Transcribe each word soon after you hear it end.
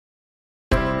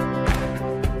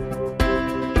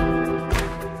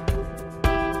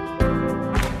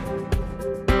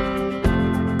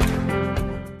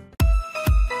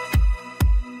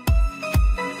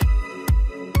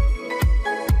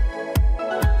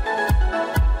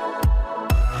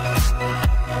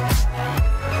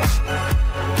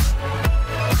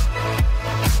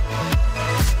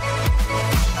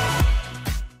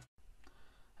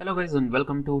guys, and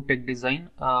welcome to Tech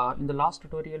Design. In the last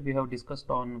tutorial we have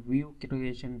discussed on view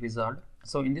creation wizard.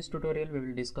 So in this tutorial we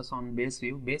will discuss on base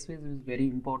view. Base view is very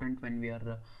important when we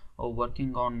are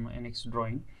working on an NX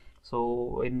drawing.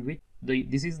 So in which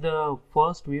this is the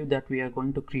first view that we are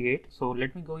going to create. So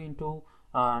let me go into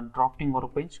drafting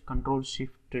workbench. Control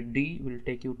Shift D will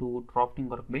take you to drafting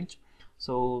workbench.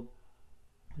 So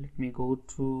let me go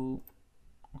to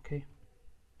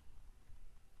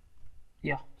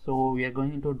so we are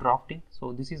going into drafting.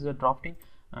 So this is the drafting,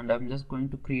 and I'm just going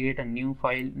to create a new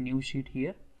file, new sheet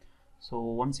here. So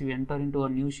once you enter into a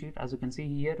new sheet, as you can see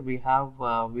here, we have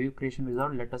view creation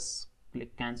wizard. Let us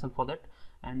click cancel for that,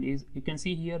 and you can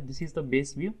see here, this is the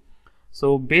base view.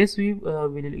 So base view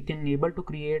you can able to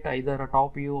create either a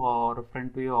top view or a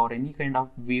front view or any kind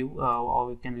of view, or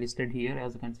you can list it here.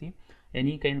 As you can see,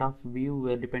 any kind of view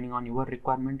where depending on your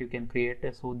requirement you can create.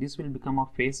 So this will become a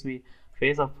face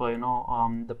of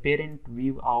the parent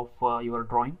view of your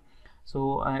drawing.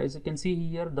 So as you can see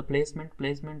here, the placement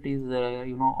is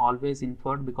always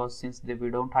inferred, because since we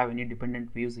don't have any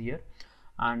dependent views here,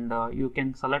 and you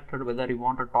can select whether you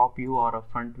want a top view or a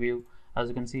front view. As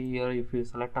you can see here, if you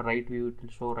select a right view, it will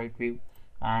show right view,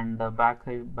 and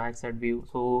backside view.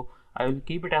 So I will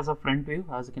keep it as a front view.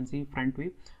 As you can see, front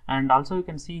view. And also you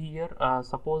can see here,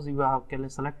 suppose you have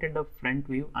selected the front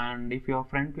view, and if your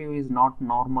front view is not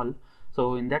normal,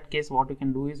 so in that case what you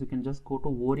can do is you can just go to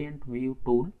Orient view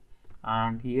tool,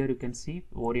 and here you can see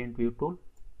Orient view tool,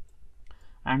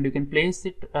 and you can place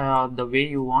it the way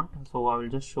you want. So I will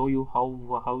just show you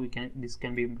how this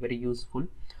can be very useful.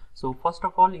 So first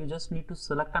of all, you just need to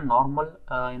select a normal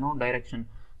direction.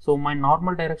 So my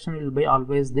normal direction will be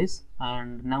always this,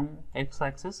 and now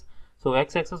x-axis. So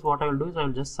x-axis, what I will do is I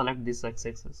will just select this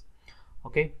x-axis,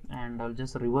 okay, and I'll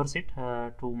just reverse it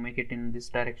to make it in this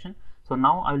direction. So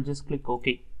now I will just click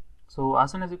OK. So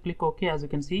as soon as you click OK, as you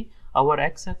can see, our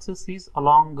x-axis is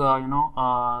along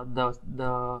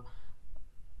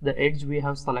the edge we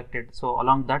have selected. So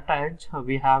along that edge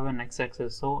we have an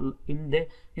x-axis. So in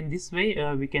this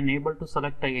way we can able to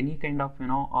select any kind of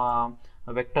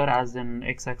a vector as an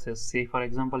x-axis. Say for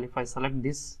example, if I select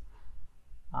this,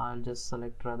 I'll just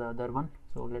select the other one.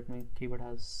 So let me keep it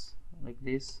as like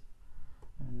this,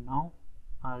 and now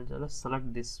I'll just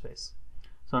select this face.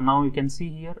 So now you can see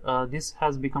here, this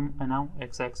has become now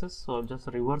x-axis. So I'll just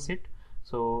reverse it.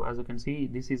 So as you can see,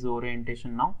 this is the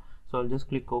orientation now. So I'll just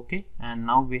click OK, and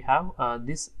now we have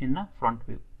this in a front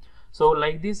view. So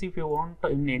like this, if you want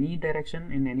in any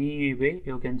direction, in any way,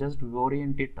 you can just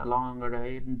orient it along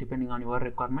depending on your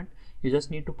requirement. You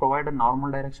just need to provide a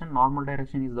normal direction. Normal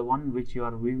direction is the one which you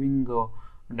are viewing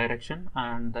direction,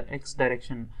 and the x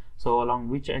direction, so along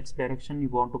which x direction you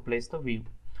want to place the view.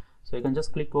 So you can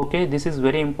just click OK. This is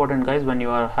very important, guys, when you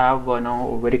have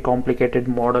a very complicated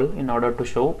model in order to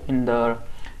show in the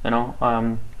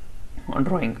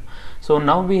drawing. So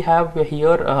now we have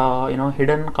here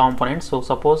hidden components. So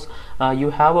suppose you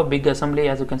have a big assembly.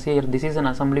 As you can see here, this is an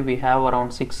assembly. We have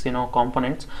around 6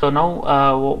 components. So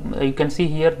now you can see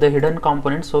here the hidden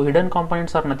components. So hidden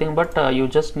components are nothing but you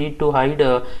just need to hide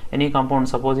any component.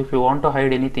 Suppose if you want to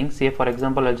hide anything, say for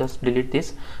example, I'll just delete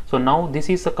this. So now this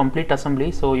is a complete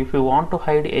assembly. So if you want to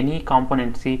hide any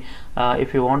component, see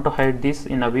if you want to hide this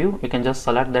in a view, you can just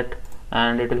select that,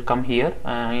 and it will come here,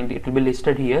 and it will be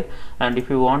listed here. And if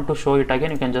you want to show it again,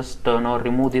 you can just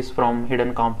remove this from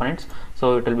hidden components,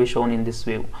 so it will be shown in this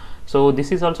view. So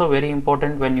this is also very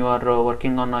important when you are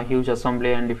working on a huge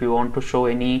assembly, and if you want to show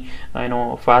any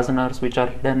fasteners which are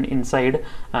hidden inside,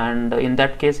 and in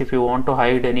that case if you want to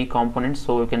hide any components,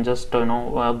 so you can just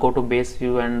go to base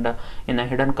view, and in a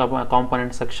hidden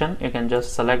component section you can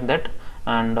just select that,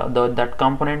 and that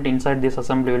component inside this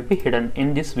assembly will be hidden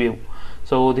in this view.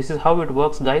 So this is how it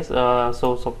works, guys.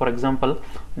 So for example,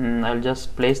 I'll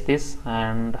just place this,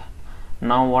 and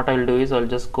now what I'll do is I'll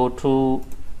just go to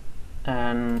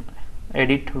an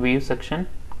edit view section.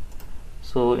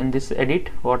 So in this edit,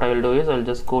 what I will do is I'll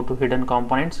just go to hidden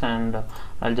components, and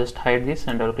I'll just hide this,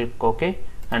 and I'll click OK.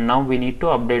 And now we need to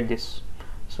update this.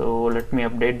 So let me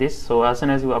update this. So as soon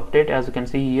as you update, as you can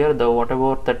see here, the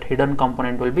whatever that hidden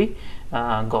component will be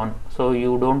gone. So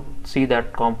you don't see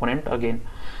that component again.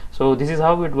 So this is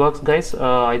how it works, guys.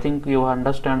 I think you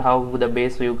understand how the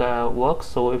base view works.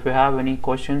 So if you have any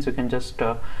questions, you can just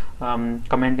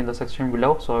comment in the section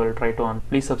below, so I will try to answer.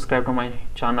 Please subscribe to my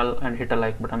channel and hit a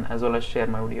like button, as well as share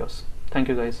my videos. Thank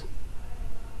you, guys.